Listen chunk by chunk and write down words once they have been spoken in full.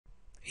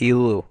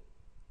Hello,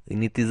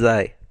 it is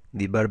I,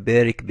 the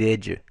Barbaric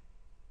Badger.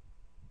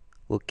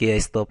 Okay, I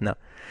stop now.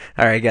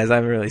 Alright guys,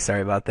 I'm really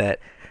sorry about that.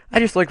 I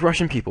just like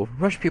Russian people.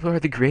 Russian people are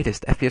the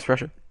greatest. FPS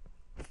Russia.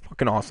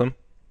 Fucking awesome.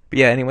 But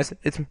yeah, anyways,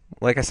 it's,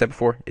 like I said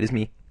before, it is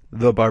me,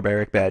 the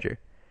Barbaric Badger.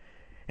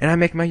 And I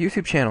make my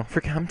YouTube channel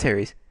for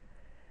commentaries.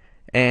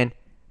 And,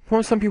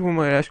 well, some people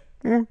might ask,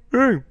 oh,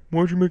 hey,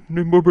 why'd you make the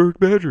name Barbaric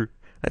Badger?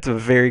 That's a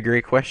very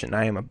great question.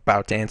 I am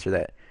about to answer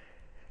that.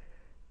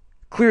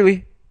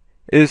 Clearly,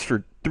 it is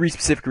for three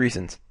specific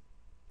reasons.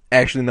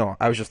 Actually, no,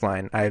 I was just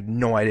lying. I have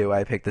no idea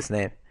why I picked this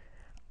name.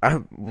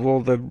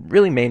 Well, the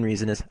really main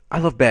reason is I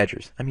love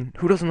badgers. I mean,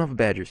 who doesn't love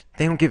badgers?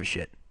 They don't give a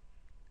shit.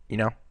 You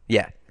know?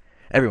 Yeah,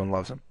 everyone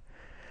loves them.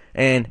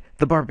 And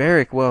the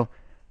barbaric, well,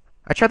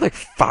 I tried like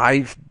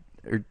 5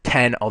 or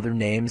 10 other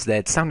names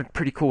that sounded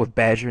pretty cool with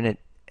badger in it,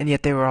 and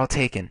yet they were all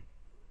taken.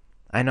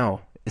 I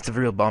know, it's a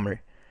real bummer.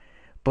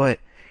 But,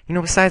 you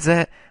know, besides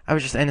that, I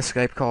was just in a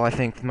Skype call, I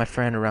think, with my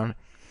friend around,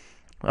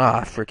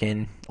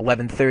 freaking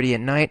 11:30 at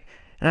night,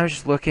 and I was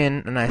just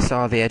looking, and I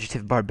saw the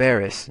adjective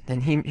barbarous,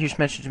 and he just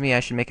mentioned to me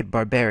I should make it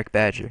Barbaric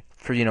Badger,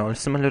 for, you know,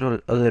 some little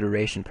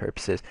alliteration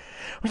purposes.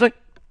 I was like,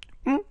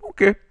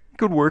 okay,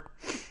 good work.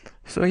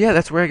 So yeah,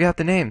 that's where I got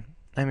the name.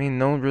 I mean,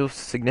 no real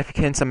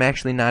significance. I'm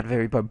actually not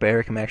very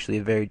barbaric. I'm actually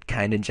a very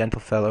kind and gentle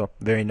fellow,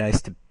 very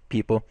nice to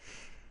people.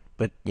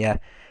 But yeah.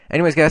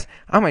 Anyways, guys,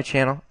 on my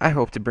channel, I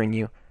hope to bring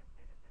you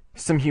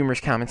some humorous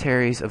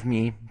commentaries of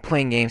me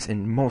playing games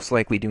and most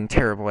likely doing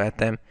terrible at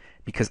them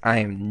because I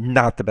am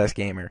not the best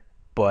gamer.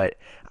 But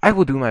I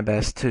will do my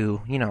best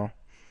to, you know,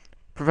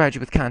 provide you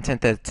with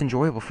content that's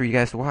enjoyable for you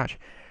guys to watch.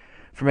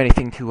 From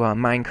anything to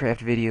Minecraft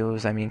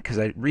videos. I mean, because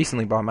I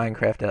recently bought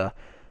Minecraft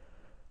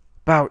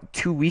about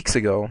 2 weeks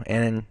ago,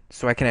 and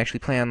so I can actually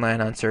play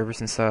online on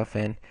servers and stuff,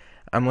 and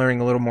I'm learning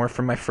a little more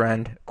from my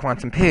friend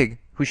Quantum Pig,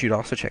 who you should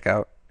also check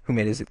out, who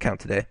made his account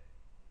today,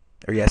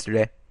 or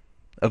yesterday,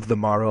 of the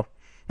morrow.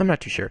 I'm not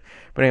too sure.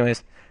 But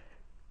anyways,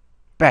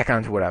 back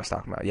onto what I was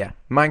talking about. Yeah,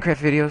 Minecraft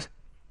videos,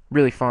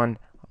 really fun.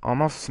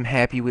 Also some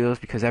Happy Wheels,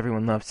 because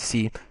everyone loves to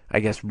see, I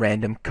guess,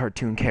 random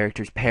cartoon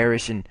characters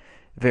perish in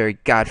very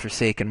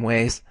godforsaken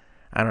ways.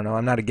 I don't know,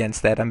 I'm not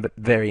against that. I'm a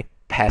very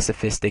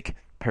pacifistic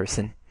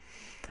person.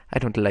 I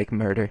don't like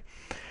murder.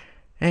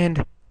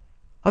 And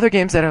other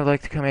games that I would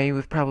like to come at you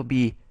with probably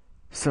be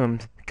some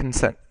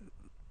consent.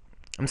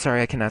 I'm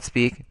sorry, I cannot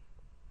speak.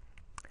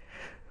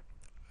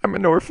 I'm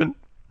an orphan.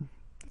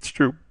 It's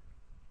true.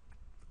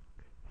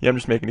 Yeah, I'm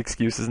just making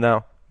excuses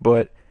now.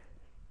 But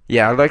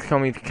yeah, I'd like to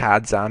come with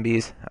COD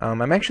Zombies.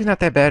 I'm actually not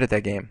that bad at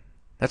that game.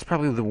 That's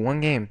probably the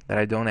one game that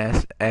I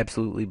don't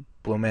absolutely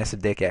blow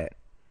massive dick at.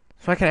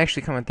 So I can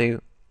actually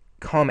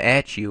come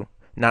at you,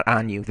 not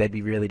on you. That'd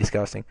be really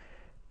disgusting.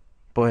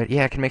 But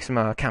yeah, I can make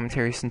some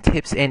commentary, some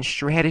tips and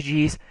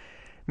strategies,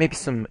 maybe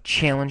some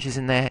challenges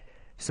in that,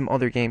 some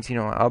other games. You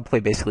know, I'll play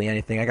basically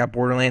anything. I got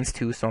Borderlands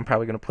 2, so I'm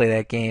probably going to play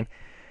that game.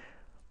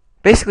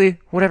 Basically,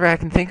 whatever I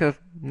can think of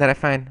that I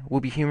find will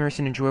be humorous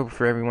and enjoyable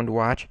for everyone to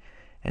watch,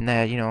 and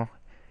that, you know,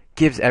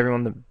 gives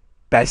everyone the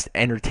best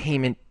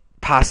entertainment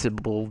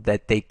possible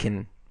that they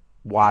can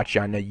watch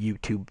on a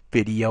YouTube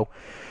video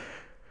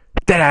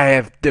that I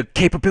have the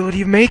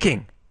capability of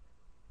making.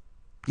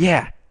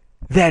 Yeah,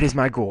 that is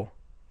my goal.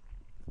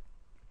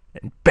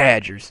 And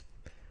badgers.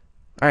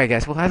 Alright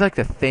guys, well I'd like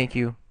to thank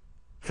you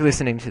for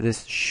listening to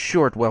this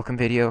short welcome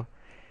video.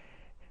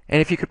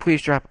 And if you could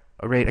please drop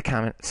a rate, a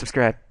comment,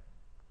 subscribe.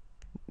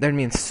 That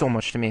means so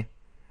much to me.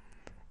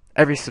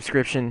 Every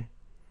subscription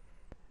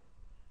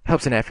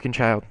helps an African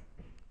child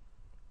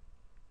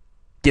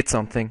get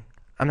something.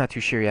 I'm not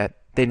too sure yet.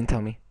 They didn't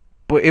tell me.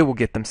 But it will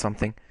get them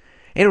something.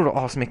 And it will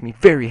also make me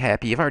very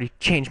happy. I've already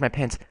changed my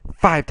pants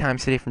 5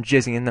 times today from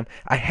jizzing in them.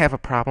 I have a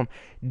problem.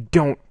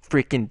 Don't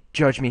freaking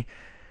judge me.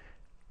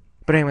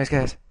 But anyways,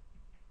 guys,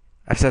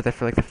 I've said that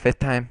for like the 5th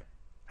time.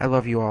 I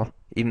love you all,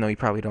 even though you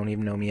probably don't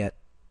even know me yet.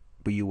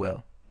 But you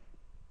will.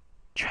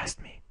 Trust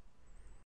me.